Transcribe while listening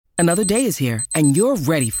Another day is here, and you're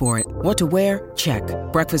ready for it. What to wear? Check.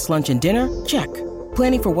 Breakfast, lunch, and dinner? Check.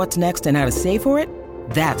 Planning for what's next and how to save for it?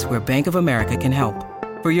 That's where Bank of America can help.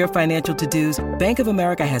 For your financial to-dos, Bank of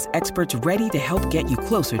America has experts ready to help get you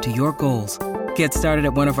closer to your goals. Get started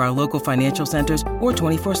at one of our local financial centers or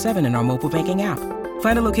 24/7 in our mobile banking app.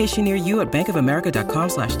 Find a location near you at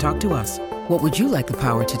bankofamerica.com/talktous. What would you like the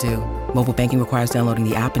power to do? Mobile banking requires downloading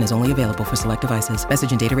the app and is only available for select devices.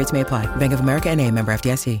 Message and data rates may apply. Bank of America N.A., member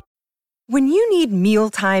FDIC. When you need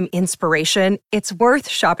mealtime inspiration, it's worth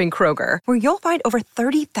shopping Kroger, where you'll find over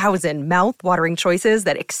 30,000 mouth-watering choices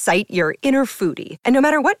that excite your inner foodie. And no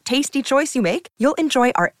matter what tasty choice you make, you'll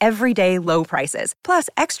enjoy our everyday low prices, plus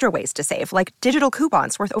extra ways to save, like digital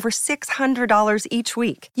coupons worth over $600 each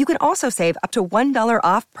week. You can also save up to $1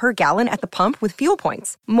 off per gallon at the pump with fuel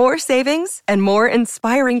points. More savings and more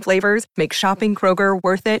inspiring flavors make shopping Kroger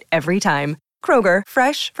worth it every time. Kroger,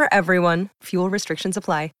 fresh for everyone. Fuel restrictions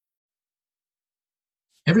apply.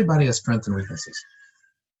 Everybody has strengths and weaknesses.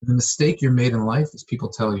 The mistake you're made in life is people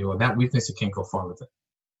tell you, that weakness, you can't go far with it.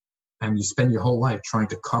 And you spend your whole life trying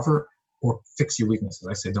to cover or fix your weaknesses.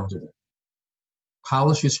 I say, don't do that.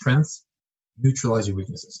 Polish your strengths, neutralize your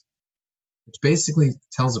weaknesses. Which basically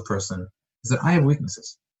tells a person is that I have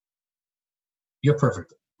weaknesses. You're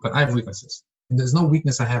perfect, but I have weaknesses. And there's no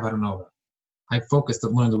weakness I have I don't know about. I focus to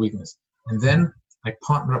learn the weakness. And then I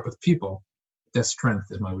partner up with people. Their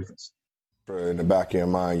strength is my weakness. In the back of your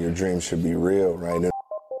mind, your dreams should be real, right?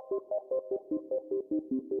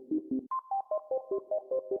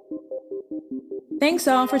 Thanks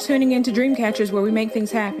all for tuning in to Dreamcatchers, where we make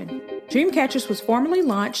things happen. Dreamcatchers was formally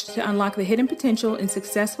launched to unlock the hidden potential in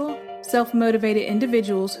successful, self-motivated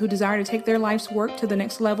individuals who desire to take their life's work to the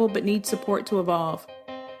next level but need support to evolve.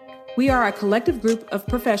 We are a collective group of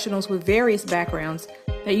professionals with various backgrounds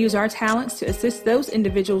that use our talents to assist those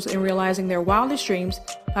individuals in realizing their wildest dreams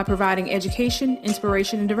by providing education,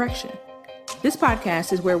 inspiration, and direction. This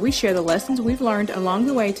podcast is where we share the lessons we've learned along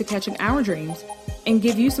the way to catching our dreams and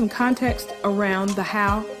give you some context around the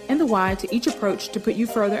how and the why to each approach to put you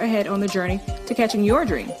further ahead on the journey to catching your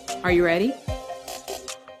dream. Are you ready?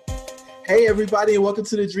 Hey, everybody, and welcome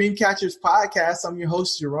to the Dreamcatchers podcast. I'm your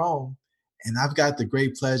host, Jerome, and I've got the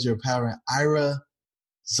great pleasure of having Ira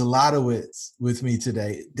Zlotowicz with me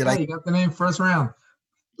today. You got the name first round.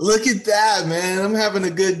 Look at that, man. I'm having a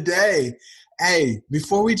good day. Hey,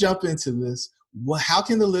 before we jump into this, how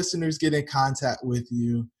can the listeners get in contact with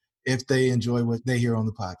you if they enjoy what they hear on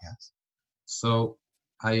the podcast? So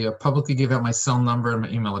I publicly give out my cell number and my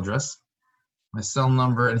email address. My cell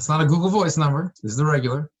number, and it's not a Google Voice number, this is the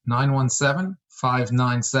regular,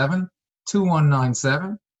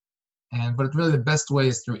 917-597-2197. But really the best way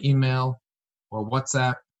is through email or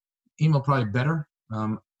WhatsApp. Email probably better.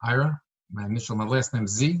 Ira, my last name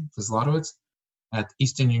Z, Zlotowicz, at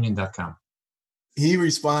easternunion.com. He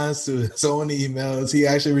responds to so many emails. He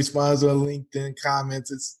actually responds on LinkedIn comments.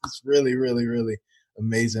 It's really, really, really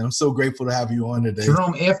amazing. I'm so grateful to have you on today.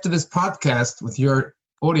 Jerome, after this podcast with your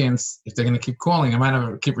audience, if they're going to keep calling, I might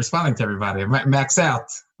not keep responding to everybody. I might max out.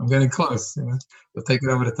 I'm getting close. They'll take it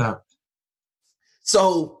over the top.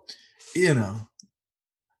 So,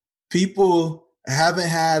 people haven't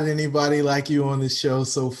had anybody like you on the show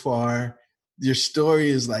so far. Your story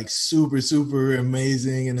is like super, super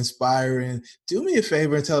amazing and inspiring. Do me a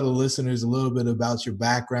favor and tell the listeners a little bit about your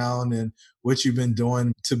background and what you've been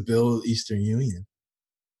doing to build Eastern Union.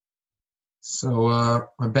 So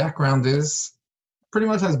my background is pretty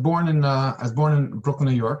much I was born in Brooklyn,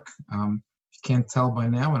 New York. You can't tell by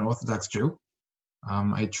now, I'm an Orthodox Jew.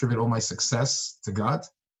 I attribute all my success to God.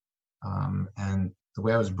 And the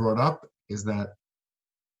way I was brought up is that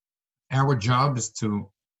our job is to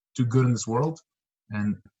do good in this world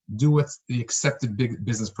and do what's the accepted big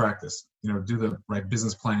business practice. Do the right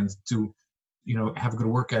business plans, have a good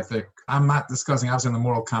work ethic. I'm not discussing obviously on the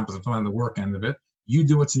moral compass, I'm talking on the work end of it. You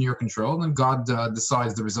do what's in your control and God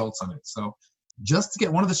decides the results on it. So just to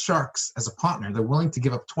get one of the sharks as a partner, they're willing to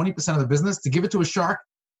give up 20% of the business to give it to a shark.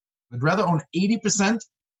 They'd rather own 80%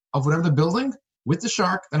 of whatever they're building with the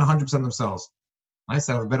shark than 100% themselves. I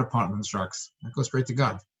said I have a better partner than the sharks. I go straight to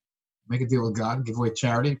God. Make a deal with God, give away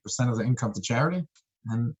charity, percent of the income to charity.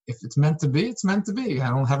 And if it's meant to be, it's meant to be. I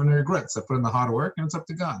don't have any regrets. I put in the hard work and it's up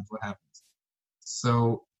to God what happens.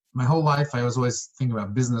 So my whole life, I was always thinking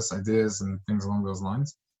about business ideas and things along those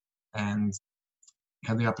lines. And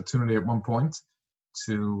had the opportunity at one point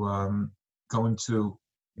to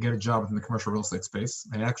get a job in the commercial real estate space.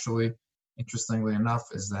 I actually, interestingly enough,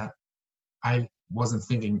 is that I wasn't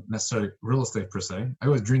thinking necessarily real estate per se. I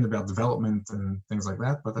always dreamed about development and things like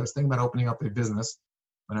that, but I was thinking about opening up a business.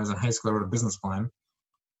 When I was in high school, I wrote a business plan.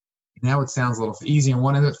 Now it sounds a little easy on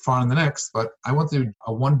one end, far on the next, but I want to do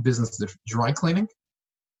one business, dry cleaning,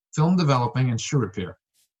 film developing, and shoe repair.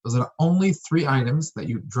 Those are the only 3 items that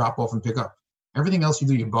you drop off and pick up. Everything else you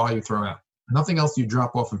do, you buy, you throw out. Nothing else you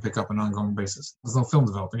drop off and pick up on an ongoing basis. There's no film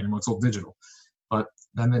developing anymore. It's all digital. But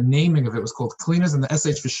then the naming of it was called Cleaners, and the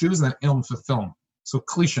SH for shoes and then Ilm for film. So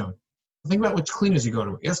Klishon. Think about which cleaners you go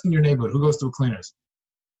to. Ask in your neighborhood, who goes to a cleaners?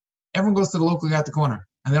 Everyone goes to the local guy at the corner,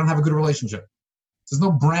 and they don't have a good relationship. There's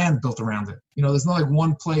no brand built around it. There's not like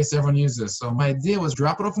one place everyone uses. So my idea was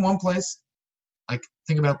drop it off in one place. Like,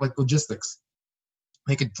 think about like logistics.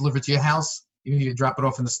 They could deliver it to your house. Even if you drop it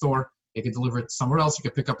off in the store, they could deliver it somewhere else. You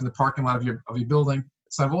could pick up in the parking lot of your building.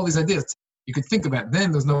 So I have all these ideas you could think about.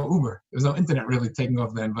 Then there's no Uber. There's no internet really taking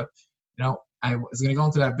off then. But, I was going to go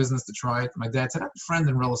into that business to try it. My dad said, I have a friend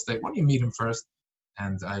in real estate. Why don't you meet him first?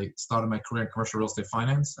 And I started my career in commercial real estate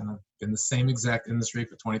finance. And I've been in the same exact industry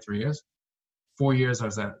for 23 years. 4 years I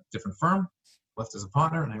was at a different firm, left as a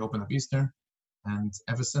partner, and I opened up Eastern. And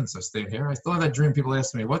ever since I've stayed here. I still have that dream. People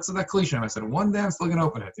ask me, what's that cliche? And I said, one day I'm still going to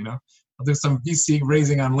open it, I'll do some VC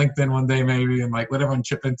raising on LinkedIn one day maybe and let everyone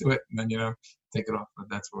chip into it and then, take it off. But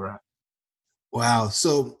that's where we're at. Wow.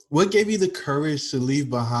 So what gave you the courage to leave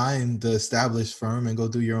behind the established firm and go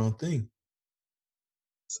do your own thing?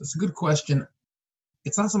 So it's a good question.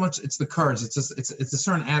 It's not so much, it's the courage. It's just, it's a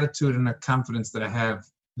certain attitude and a confidence that I have.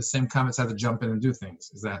 The same confidence I have to jump in and do things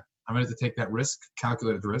is that I'm ready to take that risk,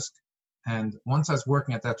 calculated risk. And once I was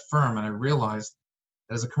working at that firm and I realized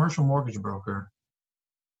that as a commercial mortgage broker,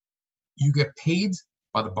 you get paid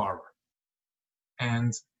by the borrower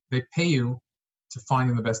and they pay you to find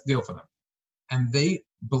them the best deal for them. And they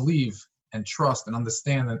believe and trust and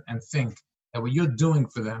understand and think that what you're doing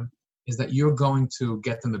for them is that you're going to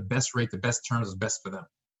get them the best rate, the best terms, is best for them,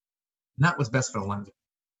 not what's best for the lender.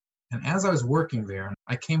 And as I was working there,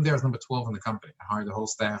 I came there as number 12 in the company. I hired the whole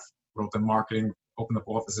staff, wrote their marketing, opened up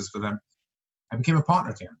offices for them. I became a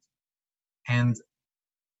partner to him. And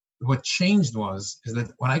what changed is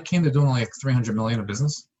that when I came to doing like $300 million of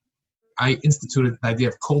business, I instituted the idea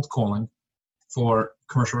of cold calling for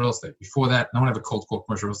commercial real estate. Before that, no one ever cold called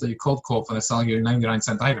commercial real estate. You cold call for they're selling you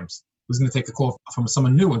 99-cent items. Who's going to take a call from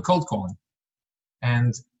someone new in cold calling?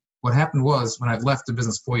 And what happened was when I left the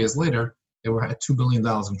business 4 years later, they were at $2 billion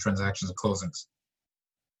in transactions and closings.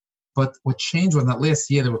 But what changed was that last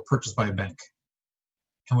year they were purchased by a bank.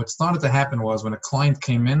 And what started to happen was when a client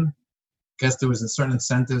came in, I guess there was certain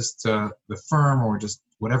incentives to the firm or just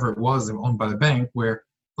whatever it was that were owned by the bank where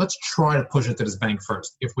let's try to push it to this bank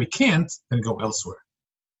first. If we can't, then go elsewhere.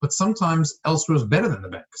 But sometimes elsewhere is better than the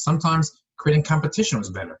bank. Sometimes creating competition was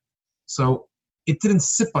better. So it didn't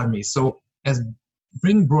sit by me. So as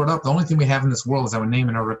being brought up, the only thing we have in this world is our name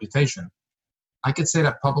and our reputation. I could say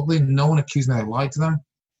that publicly. No one accused me that I lied to them,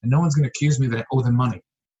 and no one's going to accuse me that I owe them money.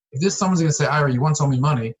 If there's someone's going to say, Ira, you once owed me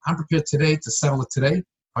money, I'm prepared today to settle it today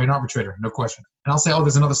by an arbitrator, no question. And I'll say, oh,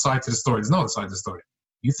 there's another side to the story. There's no other side to the story.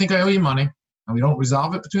 You think I owe you money, and we don't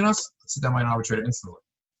resolve it between us, let's sit down by an arbitrator instantly.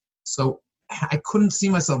 So I couldn't see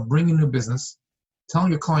myself bringing new business, telling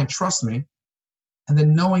your client, trust me, and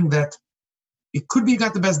then knowing that it could be you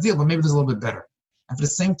got the best deal, but maybe there's a little bit better. And for the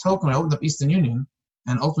same token, I opened up Eastern Union,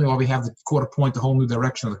 and ultimately why we have the quarter point, the whole new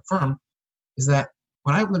direction of the firm, is that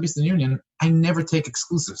when I opened up Eastern Union, I never take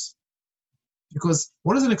exclusives. Because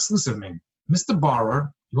what does an exclusive mean? Mr.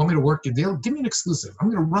 Borrower, you want me to work your deal? Give me an exclusive. I'm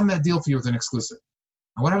going to run that deal for you with an exclusive.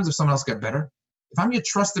 And what happens if someone else got better? If I'm your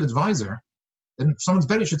trusted advisor, then if someone's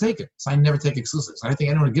better, you should take it. So I never take exclusives. I think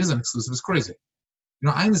anyone who gives an exclusive is crazy.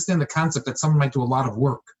 I understand the concept that someone might do a lot of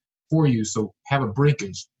work for you, so have a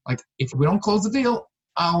breakage. Like, if we don't close the deal,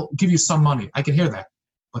 I'll give you some money. I can hear that.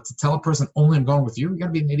 But to tell a person only I'm going with you got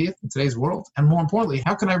to be an idiot in today's world. And more importantly,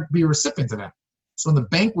 how can I be a recipient of that? So when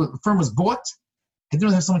the firm was bought, I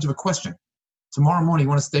didn't have so much of a question. Tomorrow morning, you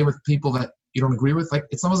want to stay with people that you don't agree with? Like,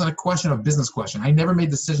 it's almost a question, a business question. I never made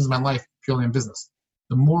decisions in my life purely on business.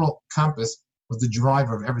 The moral compass was the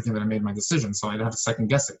driver of everything that I made my decision, so I didn't have to second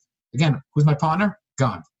guess it. Again, who's my partner?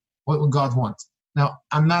 God. What would God want? Now,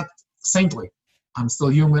 I'm not saintly. I'm still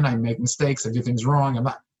human. I make mistakes. I do things wrong. I'm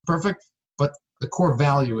not perfect. But the core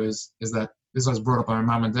value is that this was brought up by my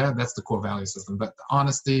mom and dad. That's the core value system. But the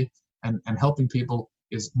honesty and helping people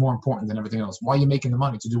is more important than everything else. Why are you making the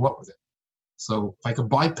money? To do what with it? So if I could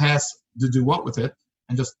bypass to do what with it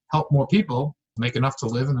and just help more people, make enough to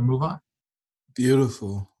live and then move on.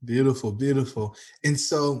 Beautiful, beautiful, beautiful. And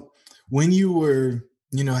so when you were,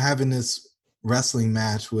 having this wrestling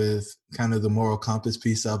match with kind of the moral compass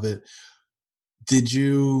piece of it, did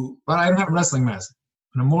you... But I don't have a wrestling match.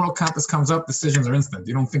 When a moral compass comes up, decisions are instant.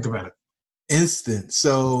 You don't think about it. Instant.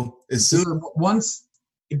 So as soon... Once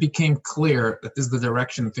it became clear that this is the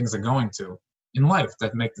direction things are going to in life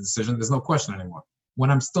that make the decision. There's no question anymore. When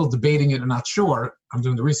I'm still debating it and not sure, I'm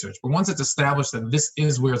doing the research. But once it's established that this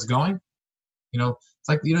is where it's going, it's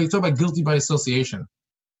like, you talk about guilty by association.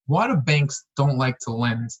 Why do banks don't like to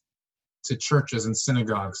lend to churches and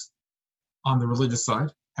synagogues on the religious side?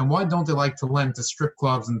 And why don't they like to lend to strip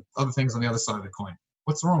clubs and other things on the other side of the coin?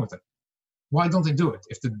 What's wrong with it? Why don't they do it?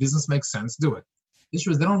 If the business makes sense, do it. The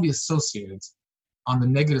issue is they don't want to be associated on the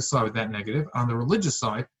negative side with that negative. On the religious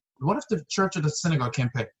side, what if the church or the synagogue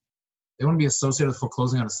can't pay? They want to be associated with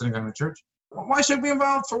foreclosing on a synagogue and a church? Why should I be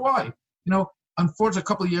involved? For why? Unfortunately, a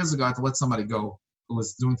couple of years ago, I had to let somebody go who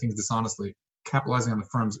was doing things dishonestly, capitalizing on the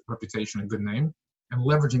firm's reputation and good name, and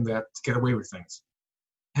leveraging that to get away with things.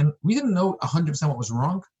 And we didn't know 100% what was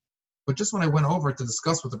wrong, but just when I went over to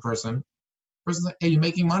discuss with the person said, hey, you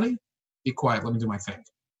making money? Be quiet, let me do my thing.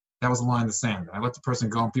 That was a line in the sand. I let the person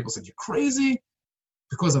go, and people said, you're crazy?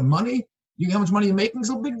 Because of money? How much money you're making? It's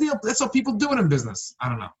no big deal. That's how people do it in business. I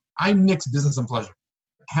don't know. I mix business and pleasure.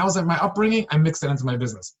 How's that my upbringing? I mix that into my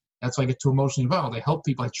business. That's why I get too emotionally involved. I help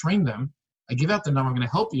people. I train them. I give out the number. I'm going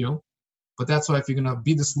to help you. But that's why if you're going to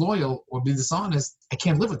be disloyal or be dishonest, I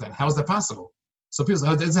can't live with that. How is that possible? So people say,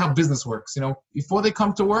 oh, this is how business works. Before they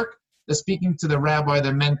come to work, they're speaking to the rabbi,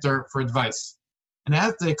 their mentor for advice. And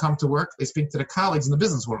after they come to work, they speak to the colleagues in the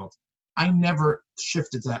business world. I never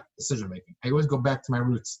shifted to that decision-making. I always go back to my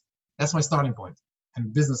roots. That's my starting point.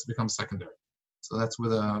 And business becomes secondary. So that's where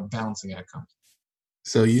the balancing act comes.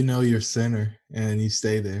 So your center and you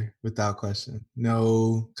stay there without question.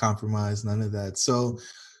 No compromise, none of that. So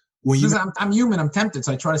I'm human, I'm tempted,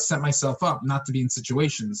 so I try to set myself up not to be in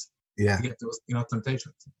situations to get those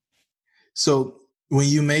temptations. So when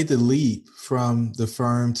you made the leap from the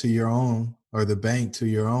firm to your own, or the bank to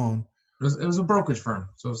your own, it was a brokerage firm,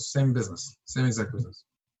 so it was the same business, same exact business.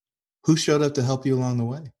 Who showed up to help you along the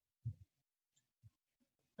way?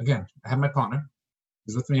 Again, I had my partner. He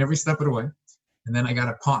was with me every step of the way. And then I got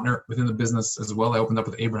a partner within the business as well. I opened up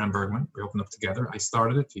with Abraham Bergman. We opened up together. I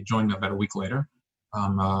started it. He joined me about a week later. I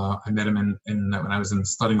met him when I was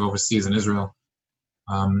studying overseas in Israel.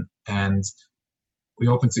 And we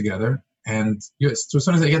opened together. And as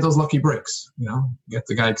soon as I get those lucky breaks, get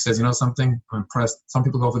the guy who says, something, I'm impressed. Some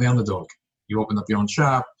people go for the underdog. You open up your own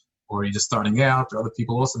shop, or you're just starting out, or other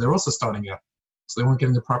people they're also starting out. So they weren't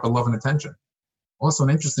getting the proper love and attention. Also,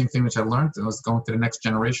 an interesting thing which I learned, and I was going to the next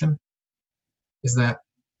generation, is that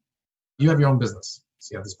you have your own business.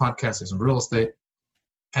 So you have this podcast, there's some real estate.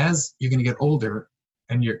 As you're going to get older,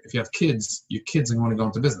 and if you have kids, your kids are going to go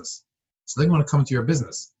into business. So they want to come into your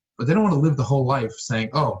business. But they don't want to live the whole life saying,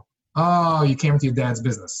 oh, you came into your dad's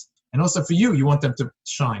business. And also for you want them to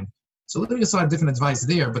shine. So leaving aside different advice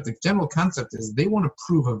there, but the general concept is they want to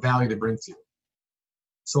prove a value they bring to you.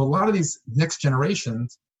 So a lot of these next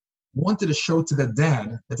generations wanted to show to their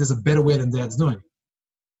dad that there's a better way than dad's doing it.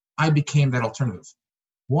 I became that alternative.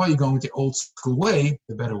 Why are you going with the old school way,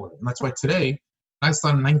 the better way? And that's why today, I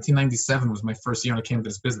started in 1997 was my first year when I came to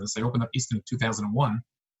this business. I opened up Easton in 2001.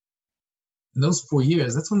 In those 4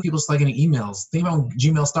 years, that's when people started getting emails. Think about when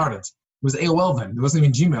Gmail started. It was AOL then. There wasn't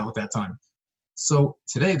even Gmail at that time. So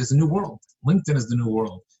today, there's a new world. LinkedIn is the new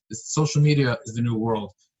world. Social media is the new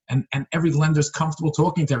world. And every lender's comfortable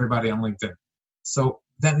talking to everybody on LinkedIn. So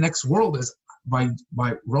that next world is by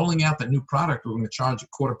rolling out that new product, we're going to charge a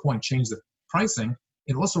quarter point, change the pricing.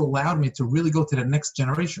 It also allowed me to really go to the next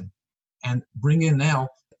generation and bring in now,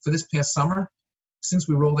 for this past summer, since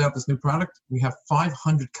we rolled out this new product, we have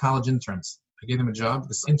 500 college interns. I gave them a job,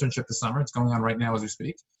 this internship this summer. It's going on right now as we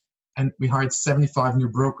speak. And we hired 75 new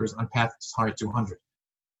brokers on path to hire 200.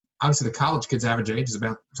 Obviously, the college kids' average age is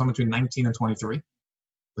about somewhere between 19 and 23.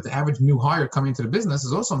 But the average new hire coming into the business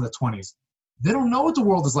is also in the 20s. They don't know what the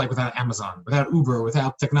world is like without Amazon, without Uber,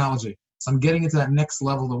 without technology. So I'm getting into that next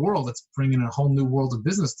level of the world that's bringing a whole new world of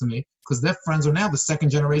business to me because their friends are now the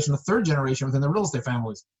second generation, the third generation within the real estate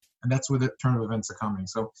families. And that's where the turn of events are coming.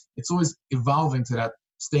 So it's always evolving to that,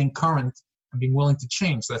 staying current and being willing to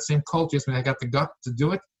change. So that same culture, when I got the gut to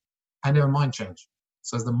do it, I never mind change.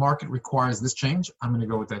 So as the market requires this change, I'm going to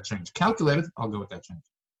go with that change. Calculated, I'll go with that change.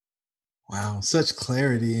 Wow, such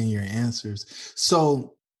clarity in your answers.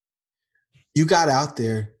 So you got out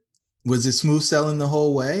there. Was it smooth sailing the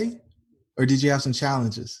whole way? Or did you have some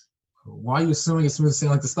challenges? Why are you assuming it's smooth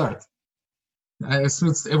sailing to start? It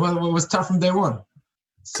was tough from day one.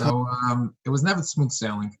 So it was never smooth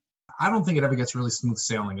sailing. I don't think it ever gets really smooth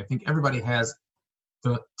sailing. I think everybody has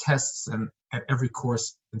the tests and at every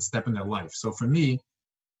course and step in their life. So for me,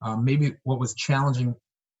 maybe what was challenging,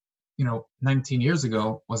 19 years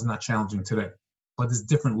ago was not challenging today. But there's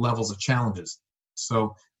different levels of challenges.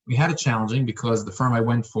 So We had it challenging because the firm I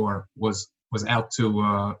went for was out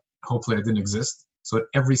to, hopefully I didn't exist. So at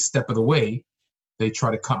every step of the way, they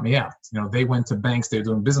try to cut me out. They went to banks they were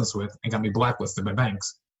doing business with and got me blacklisted by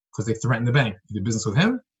banks because they threatened the bank. You do business with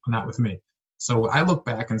him or not with me. So I look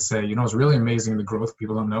back and say, it's really amazing the growth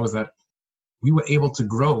people don't know is that we were able to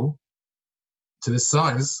grow to this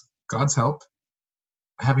size, God's help,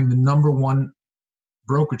 having the number one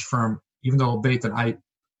brokerage firm, even though albeit that I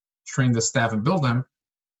trained the staff and build them,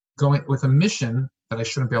 going with a mission that I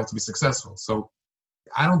shouldn't be able to be successful. So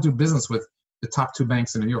I don't do business with the top 2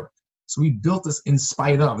 banks in New York. So we built this in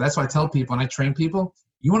spite of. That's why I tell people and I train people,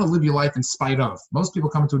 you want to live your life in spite of. Most people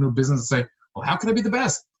come into a new business and say, well, how can I be the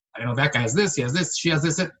best? I know that guy has this, he has this, she has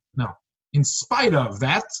this. No. In spite of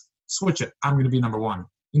that, switch it. I'm going to be number 1.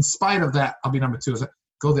 In spite of that, I'll be number 2. So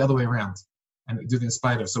go the other way around and do the in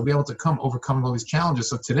spite of. So be able to overcome all these challenges.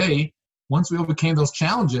 So today, once we overcame those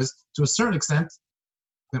challenges to a certain extent,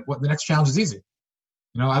 the next challenge is easy.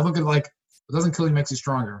 I look at it like, it doesn't kill you, makes you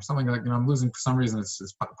stronger. Something like, I'm losing for some reason.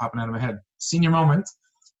 It's popping out of my head. Senior moment.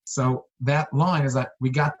 So that line is that we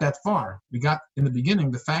got that far. We got in the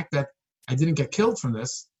beginning, the fact that I didn't get killed from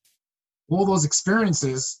this, all those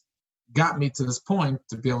experiences got me to this point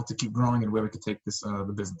to be able to keep growing and where we could take this,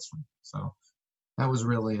 the business from. So that was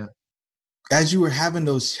really it. As you were having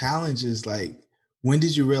those challenges, when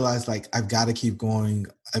did you realize, I've got to keep going.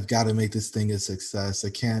 I've got to make this thing a success. I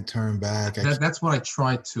can't turn back. That's what I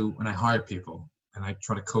try to, when I hire people and I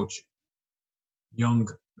try to coach young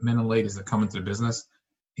men and ladies that come into the business,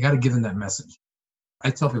 you got to give them that message.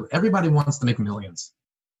 I tell people, everybody wants to make millions.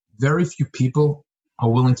 Very few people are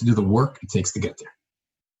willing to do the work it takes to get there.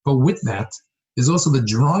 But with that, there's also the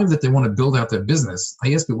drive that they want to build out their business.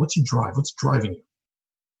 I ask people, what's your drive? What's driving you?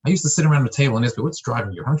 I used to sit around the table and ask people, what's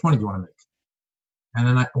driving you? How much money do you want to make?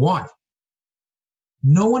 And then why?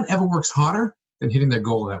 No one ever works harder than hitting their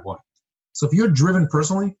goal of that why. So if you're driven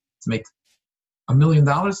personally to make $1 million,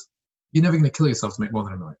 you're never going to kill yourself to make more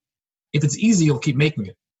than $1 million. If it's easy, you'll keep making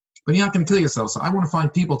it. But you're not going to kill yourself. So I want to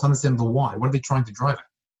find people to understand the why. What are they trying to drive at?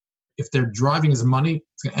 If their driving is money,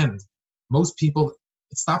 it's going to end. Most people,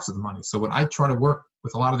 it stops at the money. So when I try to work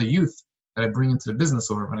with a lot of the youth that I bring into the business,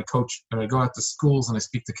 or when I coach, when I go out to schools and I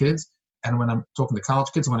speak to kids, and when I'm talking to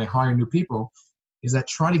college kids, when I hire new people, is that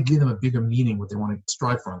try to give them a bigger meaning what they want to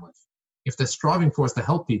strive for in life. If they're striving for us to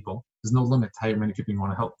help people, there's no limit to how many people you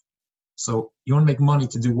want to help. So you want to make money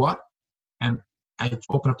to do what? And I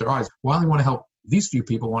open up their eyes. Why do you want to help these few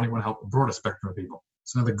people? Why do you want to help a broader spectrum of people?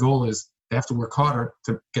 So now the goal is they have to work harder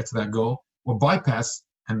to get to that goal, or bypass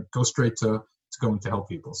and go straight to going to help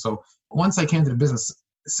people. So once I came to the business,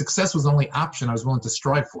 success was the only option I was willing to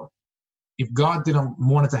strive for. If God didn't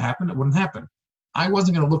want it to happen, it wouldn't happen. I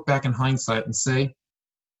wasn't going to look back in hindsight and say,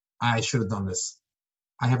 I should have done this.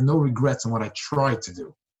 I have no regrets in what I tried to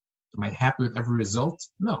do. Am I happy with every result?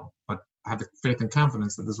 No, but I have the faith and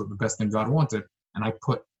confidence that this was the best thing God wanted, and I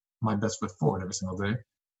put my best foot forward every single day.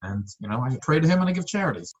 And, I pray to him and I give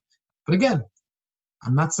charities. But again,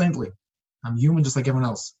 I'm not saintly. I'm human just like everyone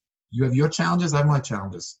else. You have your challenges, I have my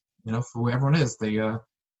challenges. For who everyone is, they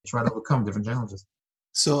try to overcome different challenges.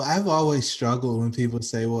 So I've always struggled when people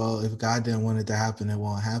say, well, if God didn't want it to happen, it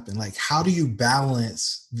won't happen. How do you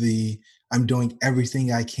balance I'm doing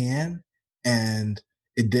everything I can and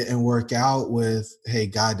it didn't work out with, hey,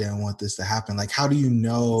 God didn't want this to happen? How do you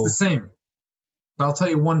know? It's the same. But I'll tell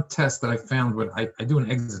you one test that I found when I do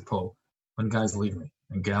an exit poll when guys leave me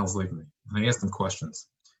and gals leave me. And I ask them questions.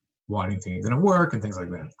 Why do you think it didn't work? And things like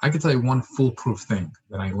that. I can tell you one foolproof thing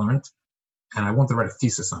that I learned, and I want to write a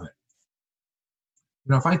thesis on it.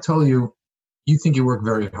 If I tell you, you think you work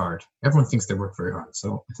very hard, everyone thinks they work very hard.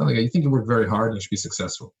 So I tell you think you work very hard and you should be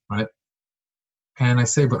successful, right? And I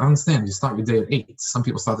say, but understand, you start your day at 8. Some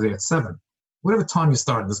people start the day at 7. Whatever time you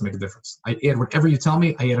start, it doesn't make a difference. I add whatever you tell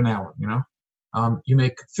me, I add an hour, You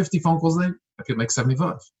make 50 phone calls a day, I could make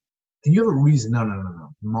 75. And you have a reason, no.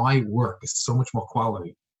 My work is so much more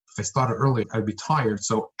quality. If I started early, I'd be tired,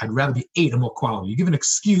 so I'd rather be 8 and more quality. You give an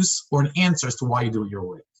excuse or an answer as to why you do it your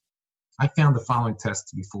way. I found the following test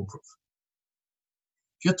to be foolproof.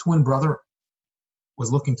 If your twin brother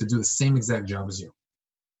was looking to do the same exact job as you,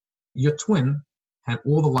 your twin had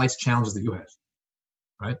all the life's challenges that you had,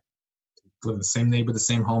 right? Live in the same neighborhood, the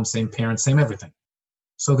same home, same parents, same everything.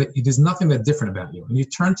 So that there's nothing that different about you. And you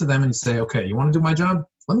turn to them and you say, okay, you want to do my job?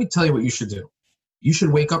 Let me tell you what you should do. You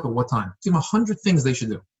should wake up at what time? Give them 100 things they should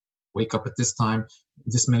do. Wake up at this time,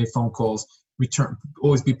 this many phone calls, return,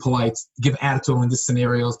 always be polite, give attitude in these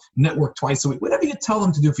scenarios, network twice a week, whatever you tell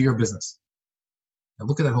them to do for your business. Now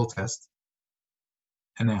look at that whole test.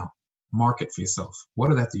 And now, market for yourself.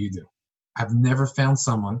 What of that do you do? I've never found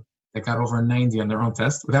someone that got over a 90 on their own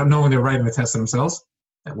test without knowing they're writing the test themselves,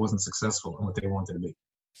 that wasn't successful in what they wanted to be,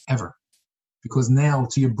 ever. Because now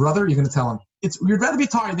to your brother, you're going to tell him, you'd rather be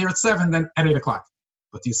tired there at 7 than at 8 o'clock.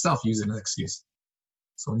 But to yourself, use it as an excuse.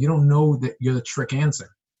 So you don't know that you're the trick answer.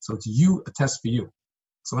 So it's a test for you.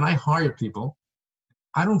 So when I hire people,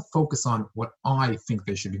 I don't focus on what I think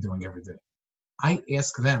they should be doing every day. I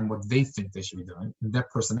ask them what they think they should be doing and their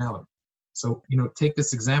personality. So, take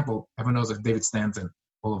this example. Everyone knows of David Stanton,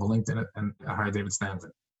 all over LinkedIn, and I hired David Stanton.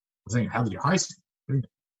 I'm saying, how did you hire somebody?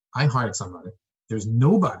 I hired somebody. There's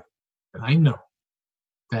nobody that I know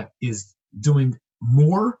that is doing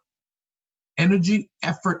more energy,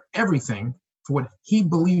 effort, everything for what he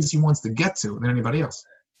believes he wants to get to than anybody else.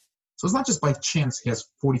 So it's not just by chance he has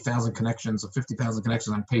 40,000 connections or 50,000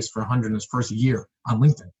 connections on pace for 100 in his first year on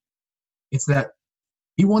LinkedIn. It's that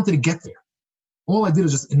he wanted to get there. All I did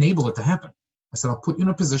is just enable it to happen. I said, I'll put you in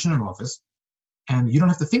a position in office, and you don't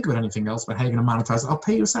have to think about anything else but how you're going to monetize it. I'll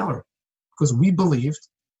pay you a salary. Because we believed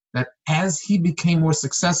that as he became more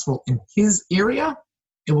successful in his area,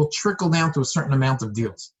 it will trickle down to a certain amount of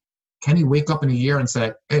deals. Can he wake up in a year and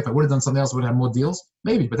say, hey, if I would have done something else, I would have had more deals?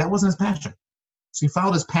 Maybe, but that wasn't his passion. So he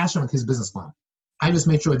followed his passion with his business plan. I just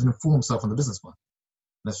made sure he didn't fool himself on the business plan.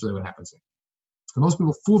 That's really what happens here. So most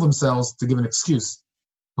people fool themselves to give an excuse,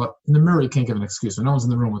 but in the mirror, you can't give an excuse. When no one's in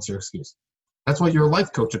the room, what's your excuse? That's why you're a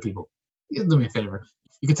life coach of people. You do me a favor.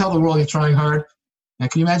 You can tell the world you're trying hard.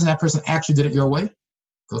 And can you imagine that person actually did it your way?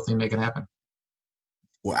 Go thing, make it happen.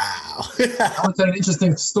 Wow. I want to tell an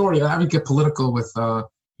interesting story. I would get political with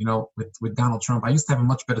Donald Trump. I used to have a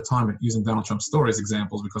much better time at using Donald Trump stories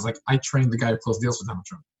examples because I trained the guy who closed deals for Donald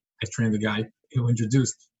Trump. I trained the guy who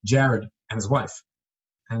introduced Jared and his wife.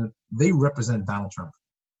 And they represent Donald Trump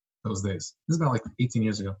those days. This is about 18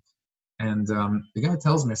 years ago. And the guy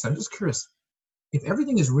tells me, I said, I'm just curious, if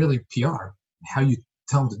everything is really PR, how you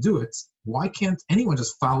tell him to do it, why can't anyone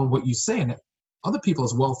just follow what you say? And other people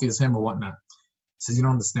as wealthy as him or whatnot. He says, you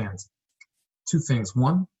don't understand. Two things.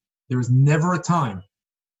 One, there was never a time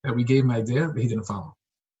that we gave him an idea that he didn't follow.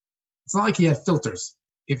 It's not like he had filters.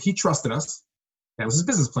 If he trusted us, that was his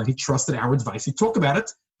business plan. He trusted our advice. He talked about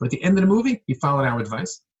it, but at the end of the movie, he followed our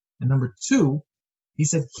advice. And number two, he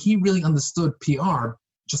said he really understood PR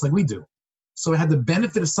just like we do. So it had the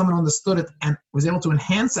benefit of someone who understood it and was able to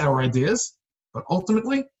enhance our ideas, but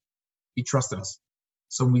ultimately, he trusted us.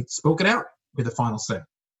 So when we spoke it out, we had the final say.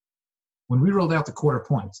 When we rolled out the quarter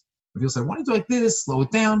point, people said, why don't you do like this, slow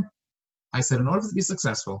it down? I said, in order to be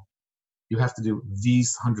successful, you have to do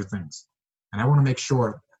these 100 things. And I want to make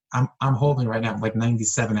sure I'm holding right now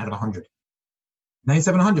 97 out of 100.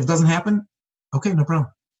 97 out of 100, if it doesn't happen, okay, no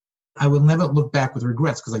problem. I will never look back with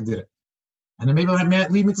regrets because I did it. And then maybe it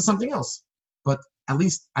might lead me to something else. But at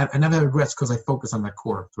least I never have regrets because I focus on that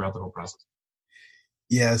core throughout the whole process.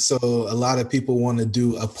 Yeah, so a lot of people want to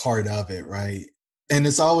do a part of it, right? And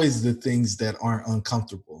it's always the things that aren't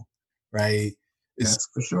uncomfortable, right? That's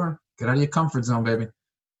for sure. Get out of your comfort zone, baby.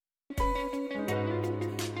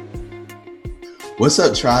 What's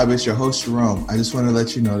up, tribe? It's your host, Jerome. I just want to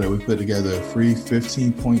let you know that we put together a free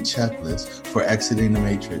 15-point checklist for exiting the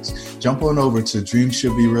matrix. Jump on over to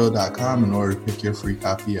dreamshouldbereal.com in order to pick your free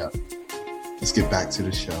copy up. Let's get back to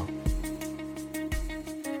the show.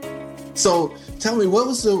 So tell me, what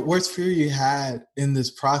was the worst fear you had in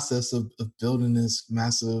this process of building this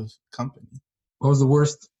massive company? What was the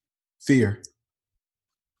worst? Fear.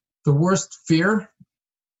 The worst fear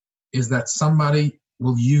is that somebody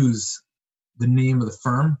will use the name of the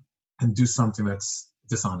firm and do something that's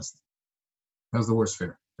dishonest. That was the worst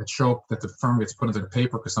fear. That the firm gets put into the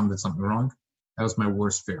paper because someone did something wrong. That was my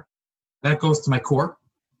worst fear. That goes to my core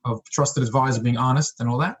of trusted advisor being honest and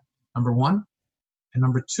all that, number one. And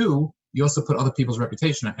number two, you also put other people's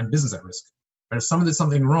reputation and business at risk. But if someone did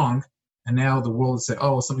something wrong, and now the world would say,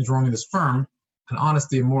 oh, something's wrong in this firm, an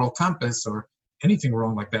honesty and moral compass or anything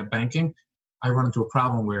wrong like that, banking, I run into a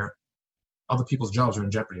problem where other people's jobs are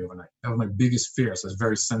in jeopardy overnight. That was my biggest fear. So I was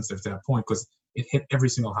very sensitive to that point because it hit every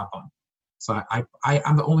single hop on. So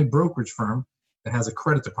I'm the only brokerage firm that has a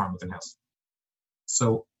credit department in-house.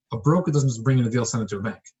 So a broker doesn't just bring in a deal, send it to a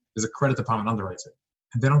bank. There's a credit department underwrites it.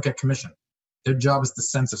 And they don't get commission. Their job is to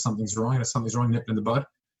sense if something's wrong, and if something's wrong, nip it in the bud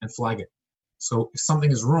and flag it. So if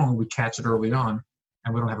something is wrong, we catch it early on,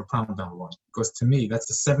 and we don't have a problem down the line. Because to me,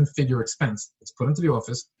 that's a 7-figure expense that's put into the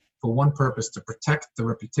office for one purpose, to protect the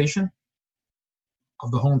reputation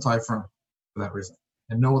of the whole entire firm for that reason.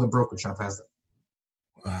 And no other brokerage shop has that.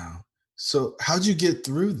 Wow. So how'd you get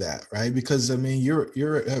through that, right? Because, I mean,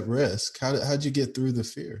 you're at risk. How'd you get through the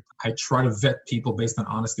fear? I try to vet people based on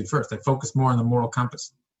honesty first. I focus more on the moral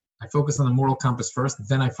compass. I focus on the moral compass first,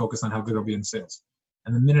 then I focus on how good I'll be in sales.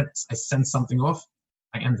 And the minute I send something off,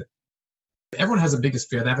 I end it. Everyone has a biggest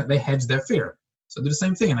fear. They hedge their fear. So I do the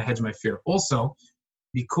same thing, and I hedge my fear. Also,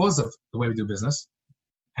 because of the way we do business,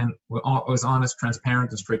 and we're always honest, transparent,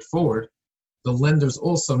 and straightforward, the lenders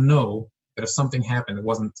also know that if something happened, it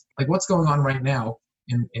wasn't like what's going on right now.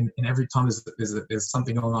 In every time there's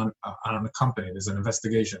something going on a company. There's an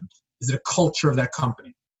investigation. Is it a culture of that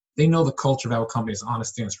company? They know the culture of our company is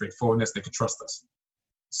honesty and straightforwardness. They can trust us.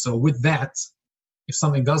 So with that, if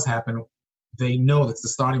something does happen, they know that's the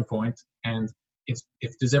starting point. And if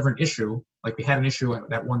there's ever an issue, like we had an issue at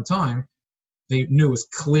that one time, they knew it was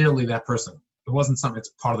clearly that person. It wasn't something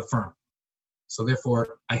that's part of the firm. So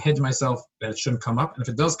therefore, I hedge myself that it shouldn't come up. And if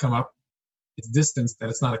it does come up, it's distanced, that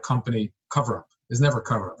it's not a company cover-up. There's never a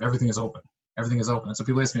cover-up. Everything is open. Everything is open. And so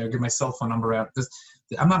people ask me, I give my cell phone number out.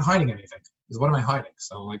 I'm not hiding anything. Because what am I hiding?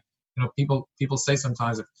 So like, people say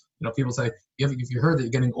sometimes, people say, if you heard that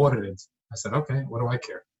you're getting audited, I said, okay, what do I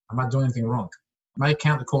care? I'm not doing anything wrong. My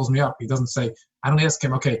accountant calls me up. He doesn't say, I don't ask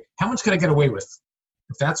him, okay, how much could I get away with?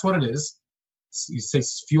 If that's what it is, you say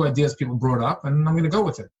a few ideas people brought up, and I'm going to go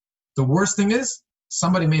with it. The worst thing is,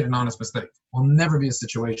 somebody made an honest mistake. Will never be a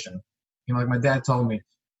situation. Like my dad told me,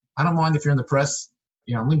 I don't mind if you're in the press,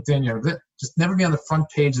 on LinkedIn, just never be on the front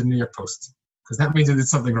page of the New York Post, because that means you did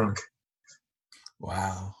something wrong.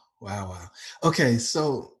 Wow. Okay,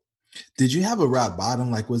 so did you have a rock bottom?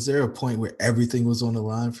 Like, was there a point where everything was on the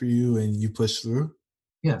line for you and you pushed through?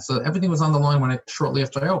 Yeah, so everything was on the line shortly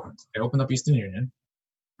after I opened. I opened up Eastern Union,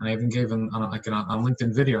 and I even gave on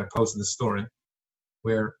LinkedIn video, I posted this story,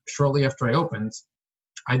 where shortly after I opened,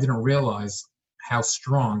 I didn't realize how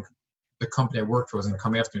strong the company I worked for was going to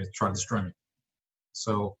come after me to try to destroy me.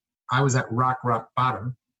 So I was at rock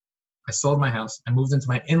bottom. I sold my house. I moved into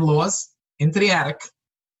my in-laws, into the attic.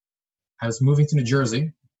 I was moving to New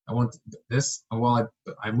Jersey. I wanted this. While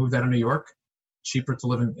I moved out of New York, cheaper to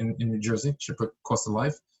live in New Jersey, cheaper cost of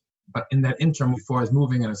life. But in that interim, before I was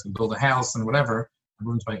moving and I was going to build a house and whatever, I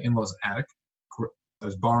moved into my in-laws' attic. I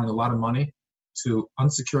was borrowing a lot of money to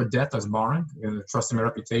unsecured debt. I was borrowing, trusting my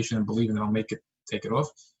reputation and believing that I'll take it off.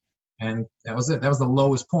 And that was it. That was the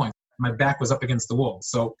lowest point. My back was up against the wall.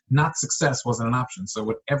 So not success wasn't an option. So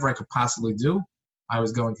whatever I could possibly do, I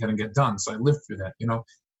was going ahead and get done. So I lived through that.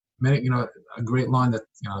 A great line that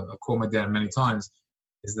I quote my dad many times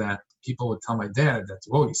is that people would tell my dad that,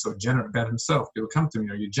 whoa, he's so generous about himself. People would come to me,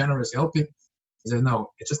 are you generous? You help people? He said, no,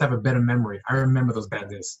 it's just have a better memory. I remember those bad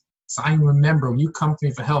days. So I remember when you come to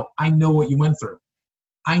me for help, I know what you went through.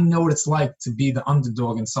 I know what it's like to be the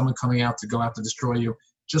underdog and someone coming out to go out to destroy you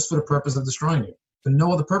just for the purpose of destroying you, for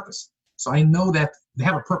no other purpose. So I know that they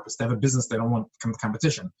have a purpose. They have a business. They don't want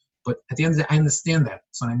competition. But at the end of the day, I understand that.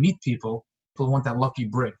 So when I meet people want that lucky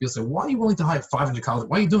break. People say, why are you willing to hire 500 college?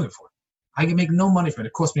 Why are you doing it for? I can make no money from it.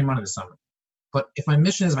 It costs me money this summer. But if my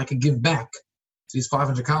mission is if I could give back to these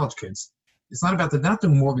 500 college kids, it's not about that. They're not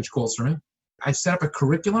doing mortgage calls for me. I set up a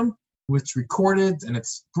curriculum which is recorded and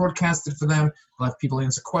it's broadcasted for them. I'll have people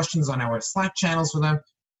answer questions on our Slack channels for them,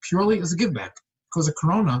 purely as a give back. Because of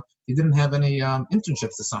Corona, they didn't have any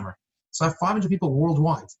internships this summer. So I have 500 people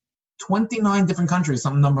worldwide, 29 different countries,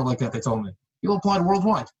 some number like that, they told me. People applied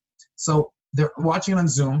worldwide. So they're watching it on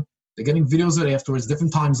Zoom. They're getting videos of it afterwards,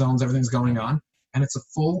 different time zones, everything's going on. And it's a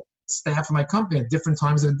full staff of my company at different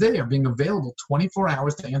times of the day are being available 24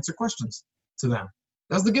 hours to answer questions to them.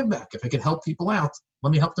 That's the give back. If I could help people out,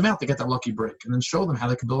 let me help them out to get that lucky break and then show them how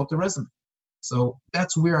they can build up their resume. So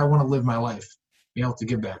that's where I want to live my life, be able to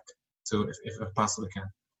give back to if I possibly can.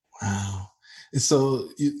 Wow. And so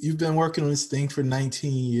you've been working on this thing for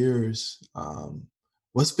 19 years.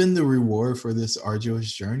 What's been the reward for this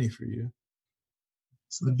arduous journey for you?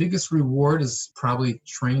 So the biggest reward is probably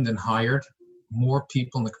trained and hired more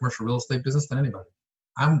people in the commercial real estate business than anybody.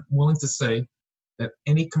 I'm willing to say that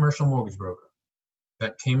any commercial mortgage broker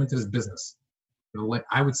that came into this business,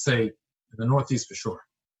 I would say in the Northeast for sure,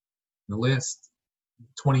 in the last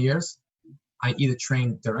 20 years, I either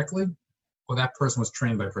trained directly or that person was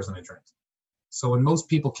trained by a person I trained. So when most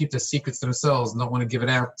people keep their secrets to themselves and don't want to give it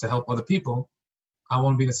out to help other people, I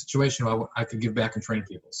want to be in a situation where I could give back and train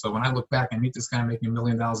people. So when I look back and meet this guy making $1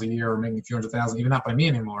 million a year or making a few $100,000, even not by me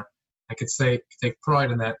anymore, I could take pride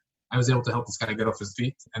in that I was able to help this guy get off his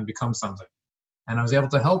feet and become something. And I was able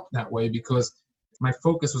to help that way because my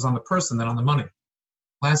focus was on the person than on the money.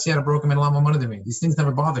 Last year, I had a broker made a lot more money than me. These things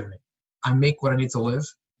never bothered me. I make what I need to live.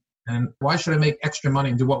 And why should I make extra money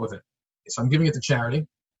and do what with it? So I'm giving it to charity.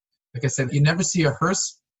 Like I said, you never see a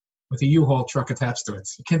hearse with a U-Haul truck attached to it.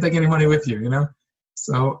 You can't take any money with you,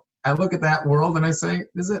 So I look at that world and I say,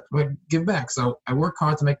 this is it. Give back. So I work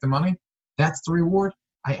hard to make the money. That's the reward.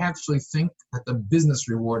 I actually think that the business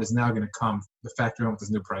reward is now going to come the factor in with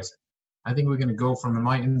this new pricing. I think we're going to go from, in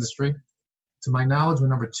my industry, to my knowledge, we're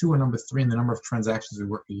number 2 or number 3 in the number of transactions we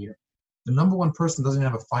work a year. The number 1 person doesn't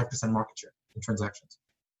even have a 5% market share in transactions.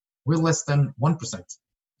 We're less than 1%.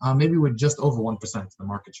 Maybe we're just over 1% in the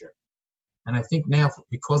market share. And I think now,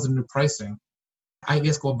 because of the new pricing, I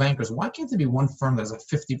ask all bankers, why can't there be one firm that has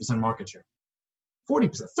a 50% market share?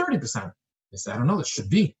 40%, 30%. They said, I don't know, it should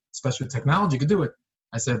be, especially with technology, you could do it.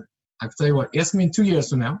 I said, I can tell you what, ask me in 2 years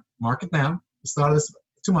from now, mark it down. We started this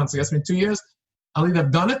 2 months ago, ask me in 2 years, I'll either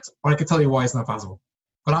have done it or I can tell you why it's not possible.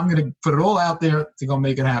 But I'm going to put it all out there to go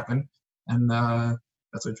make it happen. And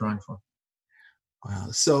that's what we're trying for. Wow.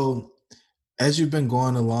 So as you've been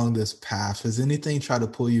going along this path, has anything tried to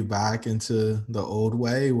pull you back into the old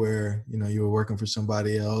way where, you were working for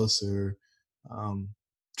somebody else or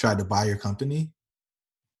tried to buy your company?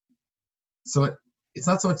 So it's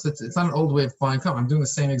not so much that it's not an old way of buying company. I'm doing the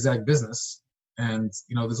same exact business. And,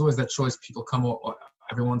 there's always that choice. People come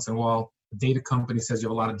every once in a while. A data company says you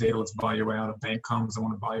have a lot of data, let's buy you out. A bank comes, I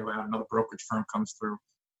want to buy you out. Another brokerage firm comes through.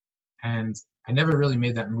 And I never really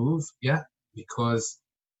made that move yet because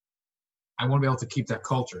I want to be able to keep that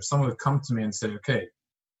culture. Someone would come to me and say, okay,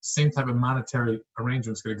 same type of monetary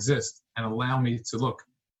arrangements could exist and allow me to look.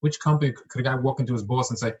 Which company could a guy walk into his boss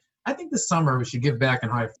and say, I think this summer we should give back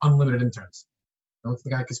and hire unlimited interns? I look at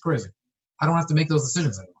the guy, he's crazy. I don't have to make those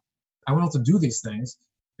decisions anymore. I want to do these things.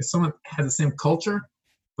 If someone had the same culture,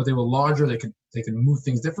 but they were larger, they could move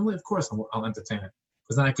things differently, of course I'll entertain it.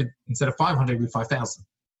 Because then I could, instead of 500, do 5,000.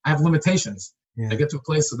 I have limitations. Yeah. I get to a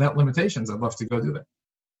place without limitations, I'd love to go do that.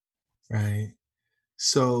 Right.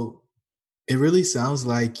 So it really sounds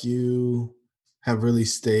like you have really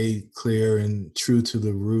stayed clear and true to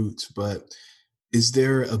the roots, but is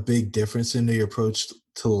there a big difference in your approach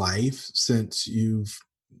to life since you've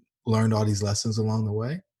learned all these lessons along the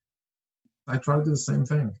way? I try to do the same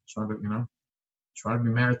thing. Try to be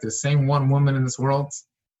married to the same one woman in this world,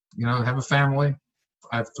 have a family.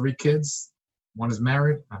 I have 3 kids. 1 is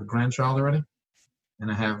married. I have a grandchild already.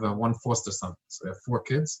 And I have 1 foster son. So I have 4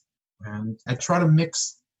 kids. And I try to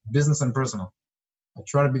mix business and personal. I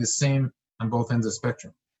try to be the same on both ends of the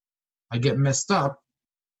spectrum. I get messed up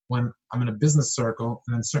when I'm in a business circle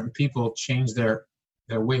and then certain people change their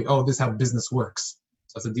way. Oh, this is how business works.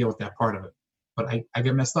 So I have to deal with that part of it. But I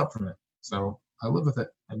get messed up from it. So I live with it.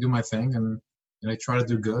 I do my thing and I try to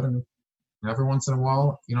do good. And every once in a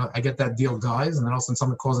while, I get that deal dies. And then all of a sudden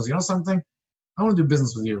someone calls and says, something? I want to do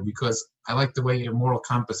business with you because I like the way your moral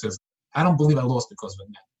compass is. I don't believe I lost because of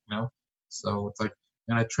it now, So it's like,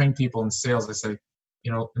 when I train people in sales, I say,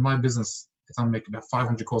 in my business, I tell them make about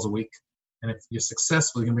 500 calls a week. And if you're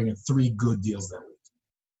successful, you can bring in 3 good deals that week.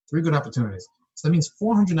 3 good opportunities. So that means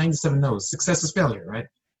 497 no's. Success is failure, right?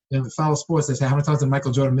 If you follow sports, they say, how many times did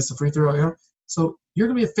Michael Jordan miss a free throw? So you're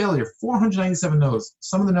going to be a failure. 497 no's.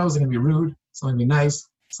 Some of the no's are going to be rude. Some are going to be nice.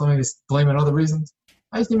 Some are going to blame it on other reasons.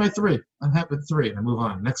 I just need my 3. I'm happy with 3 and I move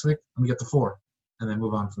on. Next week, let me get to 4 and then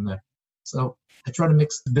move on from there. So I try to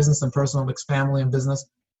mix business and personal, mix family and business.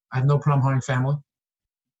 I have no problem hiring family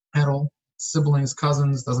at all. Siblings,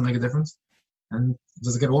 cousins, doesn't make a difference. And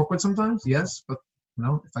does it get awkward sometimes? Yes, but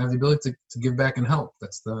if I have the ability to give back and help,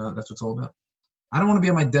 that's what it's all about. I don't want to be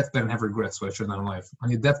on my deathbed and have regrets what I should have done in life. On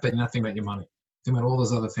your deathbed, you're not thinking about your money. Think about all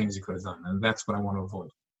those other things you could have done, and that's what I want to avoid.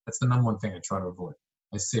 That's the number one thing I try to avoid.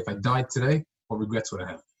 I say, if I died today, what regrets would I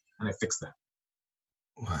have? And I fix that.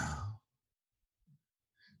 Wow.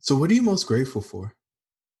 So what are you most grateful for?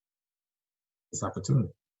 This opportunity.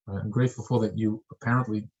 I'm grateful for that you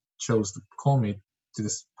apparently chose to call me to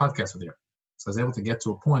this podcast with you. So I was able to get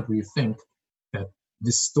to a point where you think that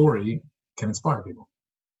this story can inspire people.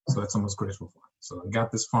 So that's what I'm most grateful for. So I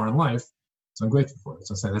got this far in life, so I'm grateful for it.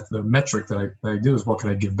 So I say that's the metric that I do is what can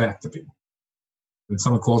I give back to people? When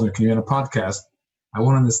someone calls me, can you have a podcast? I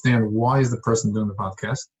want to understand, why is the person doing the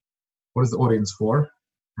podcast? What is the audience for?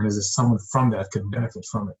 And is there someone from that could benefit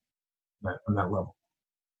from it on that level?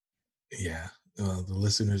 Yeah. The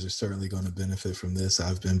listeners are certainly going to benefit from this.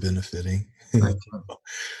 I've been benefiting.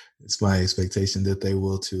 It's my expectation that they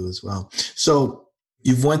will too as well. So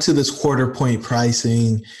you've went to this quarter point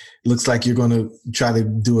pricing. It looks like you're going to try to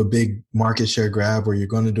do a big market share grab, or you're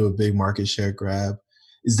going to do a big market share grab.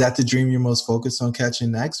 Is that the dream you're most focused on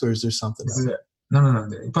catching next, or is there something else? No.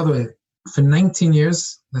 By the way, for 19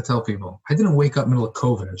 years, I tell people, I didn't wake up in the middle of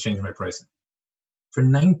COVID and change my pricing. For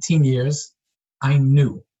 19 years, I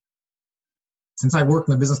knew. Since I worked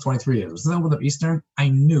in the business 23 years, since I opened up Eastern, I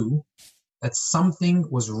knew that something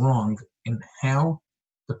was wrong in how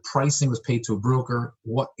the pricing was paid to a broker.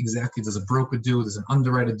 What exactly does a broker do? Does an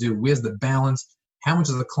underwriter do? Where's the balance? How much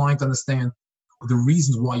does the client understand? the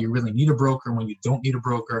reasons why you really need a broker and when you don't need a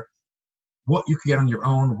broker, what you could get on your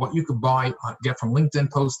own, what you could get from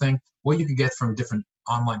LinkedIn posting, what you could get from different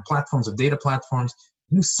online platforms or data platforms.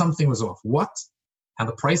 I knew something was off. What? And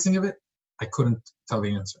the pricing of it, I couldn't tell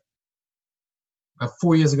the answer. About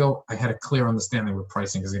 4 years ago, I had a clear understanding where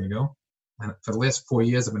pricing is going to go. And for the last 4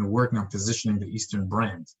 years, I've been working on positioning the Eastern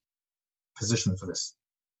brand, positioned for this.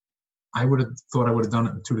 I would have thought I would have done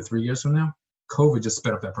it in 2 to 3 years from now. COVID just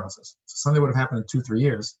sped up that process. So something would have happened in 2-3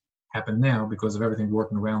 years, happened now because of everything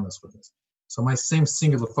working around us with this. So my same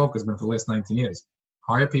singular focus has been for the last 19 years.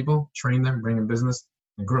 Hire people, train them, bring in business,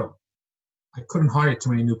 and grow. I couldn't hire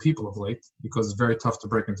too many new people of late because it's very tough to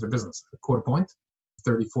break into the business. At quarter point,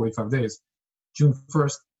 30, 45 days. June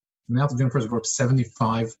 1st, now to June 1st, we brought up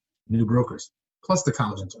 75 new brokers, plus the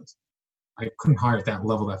college interns. I couldn't hire at that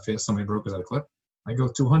level that fast, so many brokers at a clip. I go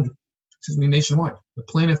 200, nationwide. The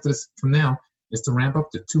plan after this from now is to ramp up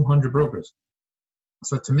to 200 brokers.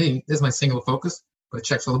 So to me, this is my singular focus, but it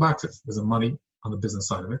checks all the boxes. There's the money on the business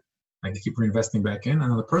side of it. I can keep reinvesting back in.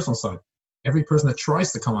 And on the personal side, every person that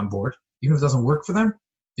tries to come on board, even if it doesn't work for them,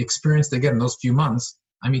 the experience they get in those few months,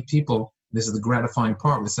 I meet people, this is the gratifying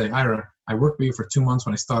part, they say, Ira, I worked with you for 2 months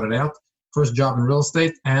when I started out, first job in real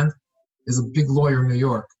estate, and there's a big lawyer in New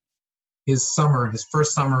York. His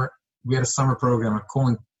first summer, we had a summer program, I'm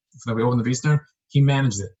calling that we opened the Eastern, he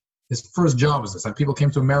managed it. His first job was this. Like people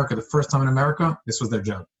came to America the first time in America, this was their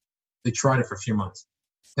job. They tried it for a few months.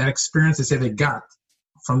 That experience they say they got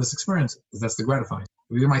from this experience, that's the gratifying.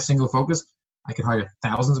 If you do my single focus, I could hire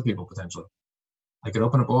thousands of people potentially. I could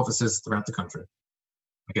open up offices throughout the country.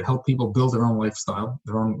 I could help people build their own lifestyle,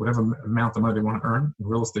 their own whatever amount of money they want to earn in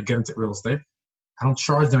real estate, get into real estate. I don't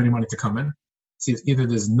charge them any money to come in. See, either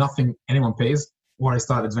there's nothing anyone pays, or I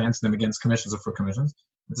start advancing them against commissions or for commissions.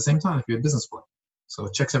 At the same time, if you're a business for it. So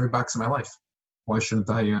it checks every box in my life. Why shouldn't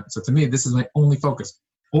I? So to me, this is my only focus.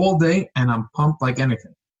 All day, and I'm pumped like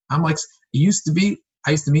anything. I'm like, I used to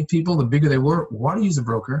meet people, the bigger they were, why do you use a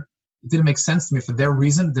broker? It didn't make sense to me. For their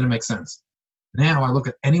reason, it didn't make sense. Now I look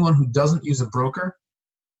at anyone who doesn't use a broker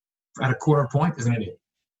at a quarter point is an idiot.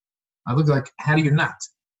 I look like, how do you not?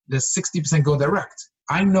 There's 60% go direct.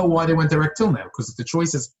 I know why they went direct till now, because if the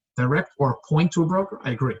choice is direct or a point to a broker,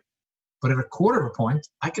 I agree. But at a quarter of a point,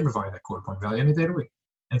 I can provide that quarter point value any day of the week.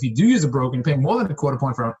 And if you do use a broker and pay more than a quarter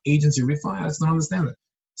point for an agency refi, I just don't understand it.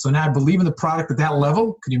 So now I believe in the product at that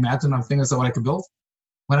level. Could you imagine I'm thinking that's what I could build?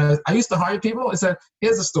 When I used to hire people, I said,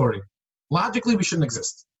 here's the story. Logically, we shouldn't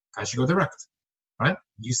exist. I should go direct, right?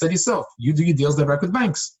 You said yourself, you do your deals direct with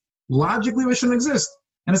banks. Logically, we shouldn't exist.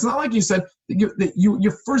 And it's not like you said that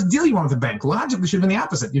your first deal you want with the bank. Logically, should have been the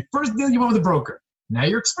opposite. Your first deal you want with the broker. Now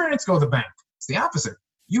your experience go with the bank. It's the opposite.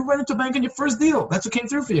 You went into a bank on your first deal. That's what came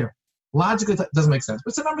through for you. Logically, it doesn't make sense.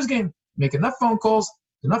 But it's a numbers game. Make enough phone calls,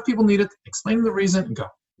 enough people need it, explain the reason, and go.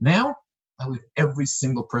 Now, I believe every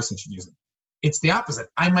single person should use it. It's the opposite.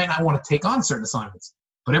 I might not want to take on certain assignments,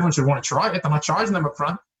 but everyone should want to try it. I'm not charging them up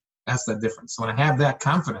front. That's the difference. So when I have that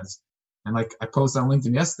confidence, and like I posted on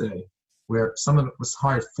LinkedIn yesterday, where someone was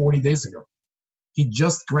hired 40 days ago. He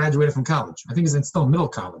just graduated from college. I think he's still in middle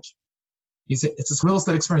college. It's his real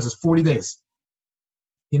estate experience is 40 days.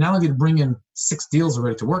 He not only did bring in 6 deals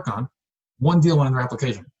already to work on, 1 deal went on their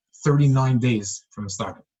application, 39 days from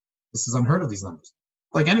starting. This is unheard of, these numbers.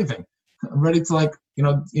 Like anything, I'm ready to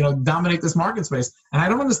dominate this market space. And I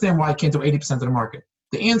don't understand why I can't do 80% of the market.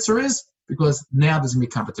 The answer is because now there's going to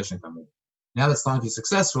be competition coming. Now that's starting to be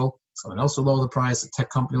successful. Someone else will lower the price. A tech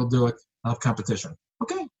company will do it. I'll have competition.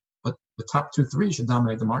 Okay, but the top 2, 3 should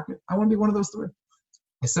dominate the market. I want to be one of those 3.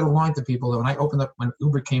 I said a line to people that when I opened up, when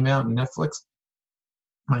Uber came out and Netflix,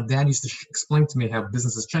 my dad used to explain to me how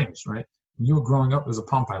business has changed, right? When you were growing up, it was a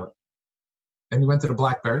Palm Pilot. Then you went to the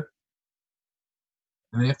BlackBerry.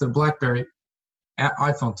 And then after the BlackBerry,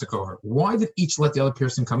 iPhone took over. Why did each let the other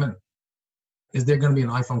person come in? Is there going to be an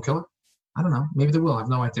iPhone killer? I don't know. Maybe there will. I have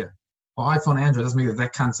no idea. Well, iPhone, Android, doesn't mean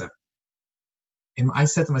that concept. And I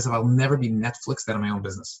said to myself, I'll never be Netflix out of my own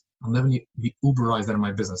business. I'll never be Uberized out of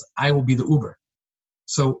my business. I will be the Uber.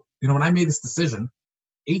 So, when I made this decision,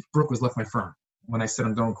 8 brokers left my firm. When I said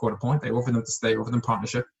I'm going quarter point, I offered them to stay, offered them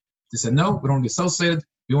partnership. They said, no, we don't want to be associated.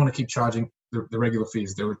 We want to keep charging the regular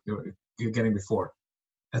fees they were getting before.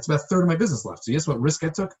 That's about a third of my business left. So guess what risk I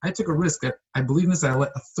took? I took a risk that I believe in this. I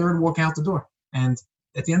let a third walk out the door. And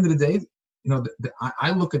at the end of the day,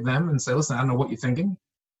 I look at them and say, listen, I don't know what you're thinking.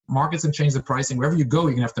 Markets can change the pricing. Wherever you go,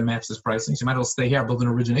 you're going to have to match this pricing. So you might as well stay here, build an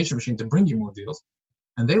origination machine to bring you more deals.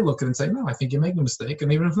 And they look at it and say, no, I think you're making a mistake.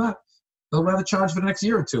 And even if not, they'll rather charge for the next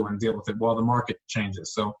year or 2 and deal with it while the market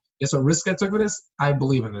changes. So guess what risk I took with this? I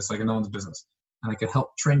believe in this like no one's business. And I can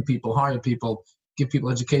help train people, hire people, give people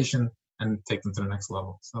education, and take them to the next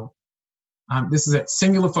level. So this is it.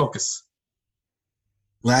 Singular focus.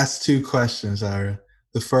 Last two questions, Ira.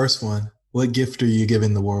 The first one, what gift are you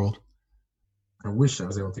giving the world? I wish I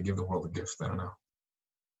was able to give the world a gift. I don't know.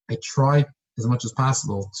 I try as much as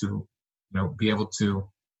possible to, be able to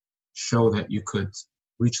show that you could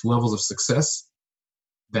reach levels of success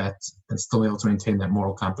that and still be able to maintain that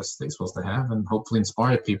moral compass they're supposed to have, and hopefully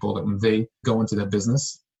inspire people that when they go into their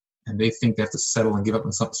business and they think they have to settle and give up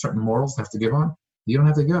on some certain morals they have to give on, you don't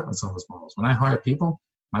have to give up on some of those morals. When I hire people,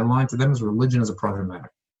 my line to them is religion is a private matter.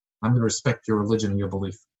 I'm going to respect your religion and your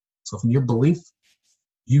belief. So from your belief,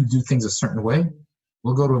 you do things a certain way,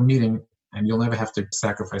 we'll go to a meeting and you'll never have to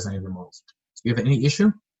sacrifice any of your morals. So if you have any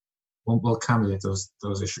issue, we'll accommodate those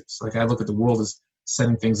issues. Like I look at the world as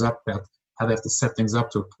setting things up, about how they have to set things up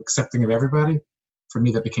to accepting of everybody. For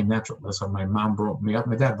me, that became natural. That's how my mom brought me up.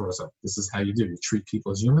 My dad brought us up. This is how you do. You treat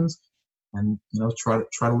people as humans, and try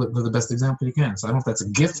to live the best example you can. So I don't know if that's a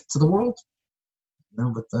gift to the world,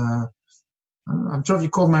 but I'm sure if you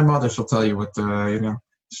called my mother, she'll tell you what.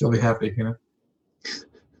 She'll be happy.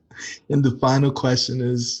 And the final question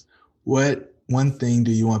is, what one thing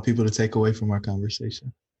do you want people to take away from our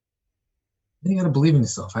conversation? You got to believe in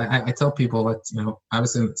yourself. I tell people that,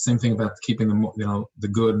 obviously the same thing about keeping the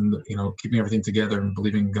good and, keeping everything together and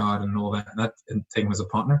believing in God and all that, and taking him as a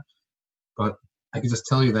partner. But I can just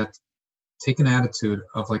tell you that take an attitude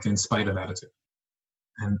of like an in spite of attitude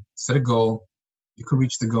and set a goal. You can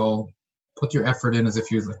reach the goal, put your effort in as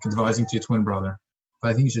if you're like advising to your twin brother. But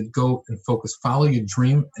I think you should go and focus, follow your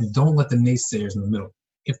dream, and don't let the naysayers in the middle.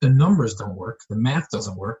 If the numbers don't work, the math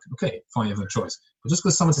doesn't work, okay, fine, you have no choice. But just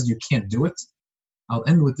because someone says you can't do it, I'll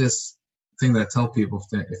end with this thing that I tell people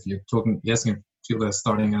if you're asking people that are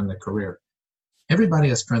starting on their career. Everybody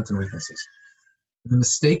has strengths and weaknesses. The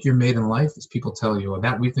mistake you're made in life is people tell you,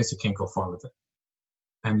 that weakness, you can't go far with it.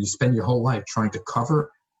 And you spend your whole life trying to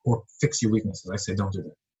cover or fix your weaknesses. I say don't do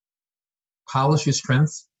that. Polish your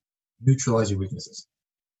strengths, neutralize your weaknesses.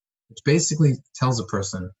 Which basically tells a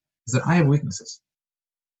person is that I have weaknesses.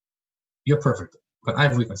 You're perfect, but I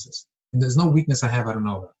have weaknesses. And there's no weakness I have I don't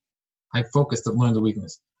know about. I focus to learn the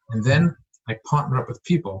weakness. And then I partner up with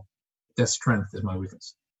people. Their strength is my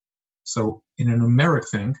weakness. So in a numeric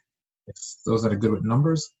thing, if those that are good with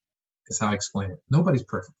numbers, is how I explain it. Nobody's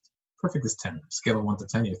perfect. Perfect is 10. Scale of 1 to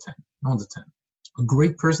 10, you're 10. No one's a 10. A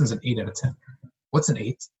great person is an 8 out of 10. What's an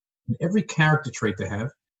 8? In every character trait they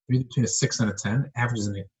have, between a 6 and a 10, average is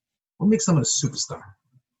an 8. What makes someone a superstar?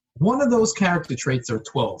 One of those character traits are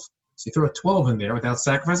 12. So you throw a 12 in there without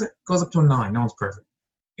sacrificing it goes up to a 9. No one's perfect.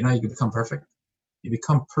 You know how you can become perfect? You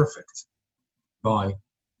become perfect by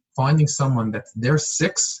finding someone that their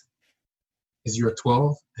 6 is your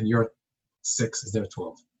 12 and your 6 is their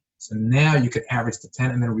 12. So now you could average to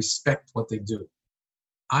 10 and then respect what they do.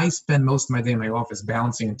 I spend most of my day in my office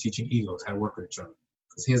balancing and teaching egos how to work with each other.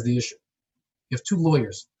 Because here's the issue. You have 2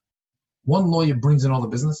 lawyers. One lawyer brings in all the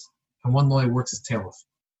business and one lawyer works his tail off.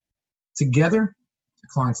 Together, the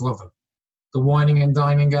clients love them. The whining and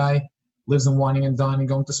dining guy lives in whining and dining,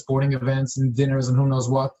 going to sporting events and dinners and who knows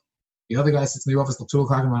what. The other guy sits in the office till 2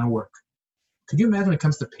 o'clock in the morning to work. Could you imagine when it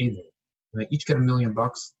comes to payday? And they each get $1 million,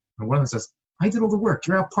 and one of them says, I did all the work.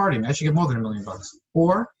 You're out partying. I should get more than $1 million.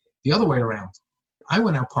 Or the other way around. I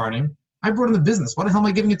went out partying. I brought in the business. Why the hell am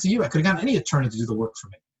I giving it to you? I could have gotten any attorney to do the work for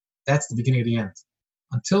me. That's the beginning of the end.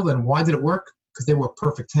 Until then, why did it work? Because they were a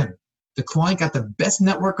perfect 10. The client got the best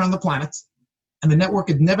network on the planet, and the network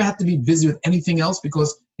had never had to be busy with anything else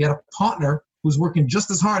because he had a partner who's working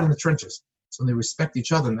just as hard in the trenches. So they respect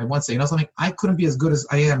each other, and they want to say, you know something, I couldn't be as good as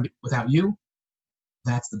I am without you.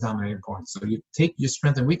 That's the dominating point. So you take your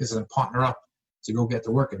strengths and weaknesses and partner up to go get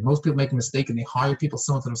to work. And most people make a mistake and they hire people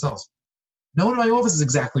similar to themselves. No one in my office is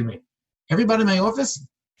exactly me. Everybody in my office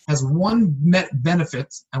has one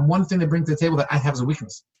benefit and one thing they bring to the table that I have as a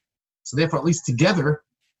weakness. So therefore, at least together,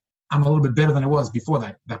 I'm a little bit better than I was before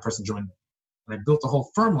that person joined me. And I built a whole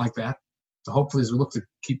firm like that. So hopefully, as we look to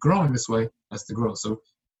keep growing this way, that's the growth. So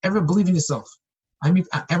ever believe in yourself. I mean,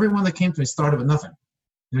 everyone that came to me started with nothing.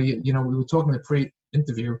 You know, we were talking in the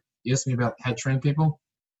pre-interview. You asked me about how to train people.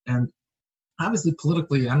 And obviously,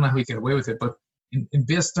 politically, I don't know how you get away with it, but in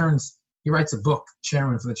Bear Stearns, he writes a book,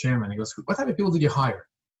 Chairman for the Chairman. He goes, what type of people did you hire?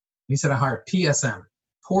 And he said, I hired PSM,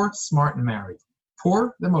 poor, smart, and married.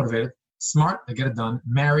 Poor, they're motivated. Smart, they get it done.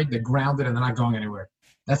 Married, they're grounded, and they're not going anywhere.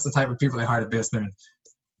 That's the type of people they hired at Bear Stearns.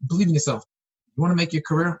 Believe in yourself. You want to make your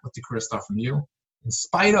career? Let the career start from you. In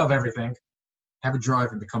spite of everything, have a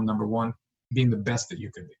drive and become number one, being the best that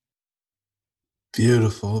you can be.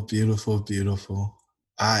 Beautiful, beautiful, beautiful.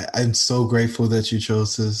 I'm so grateful that you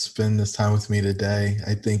chose to spend this time with me today.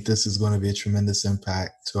 I think this is going to be a tremendous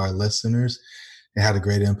impact to our listeners. It had a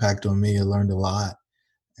great impact on me. I learned a lot.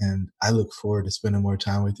 And I look forward to spending more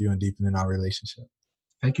time with you and deepening our relationship.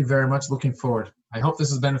 Thank you very much. Looking forward. I hope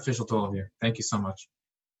this is beneficial to all of you. Thank you so much.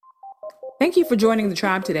 Thank you for joining the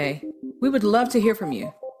tribe today. We would love to hear from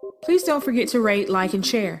you. Please don't forget to rate, like, and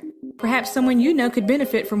share. Perhaps someone you know could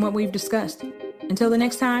benefit from what we've discussed. Until the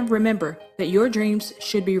next time, remember that your dreams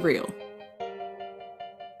should be real.